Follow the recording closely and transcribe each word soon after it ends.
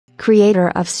creator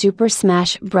of Super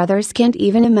Smash Bros., can't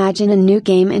even imagine a new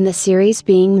game in the series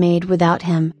being made without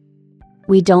him.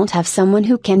 "We don't have someone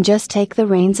who can just take the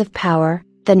reins of power,"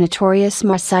 the notorious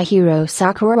Masahiro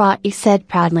Sakurai said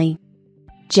proudly.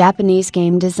 Japanese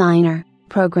game designer,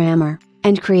 programmer,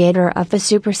 and creator of the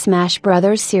Super Smash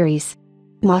Bros. series,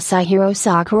 Masahiro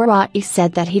Sakurai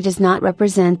said that he does not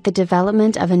represent the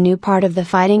development of a new part of the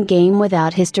fighting game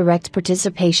without his direct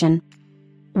participation.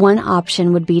 One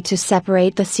option would be to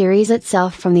separate the series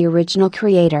itself from the original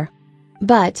creator.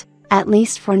 "But, at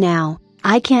least for now,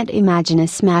 I can't imagine a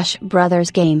Smash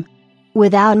Bros. game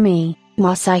without me,"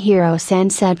 Masahiro-san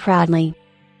said proudly.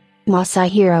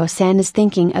 Masahiro-san is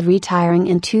thinking of retiring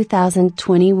in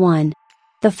 2021.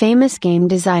 The famous game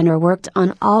designer worked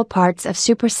on all parts of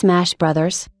Super Smash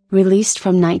Bros., released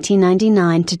from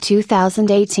 1999 to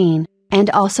 2018, and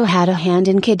also had a hand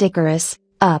in Kid Icarus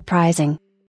Uprising.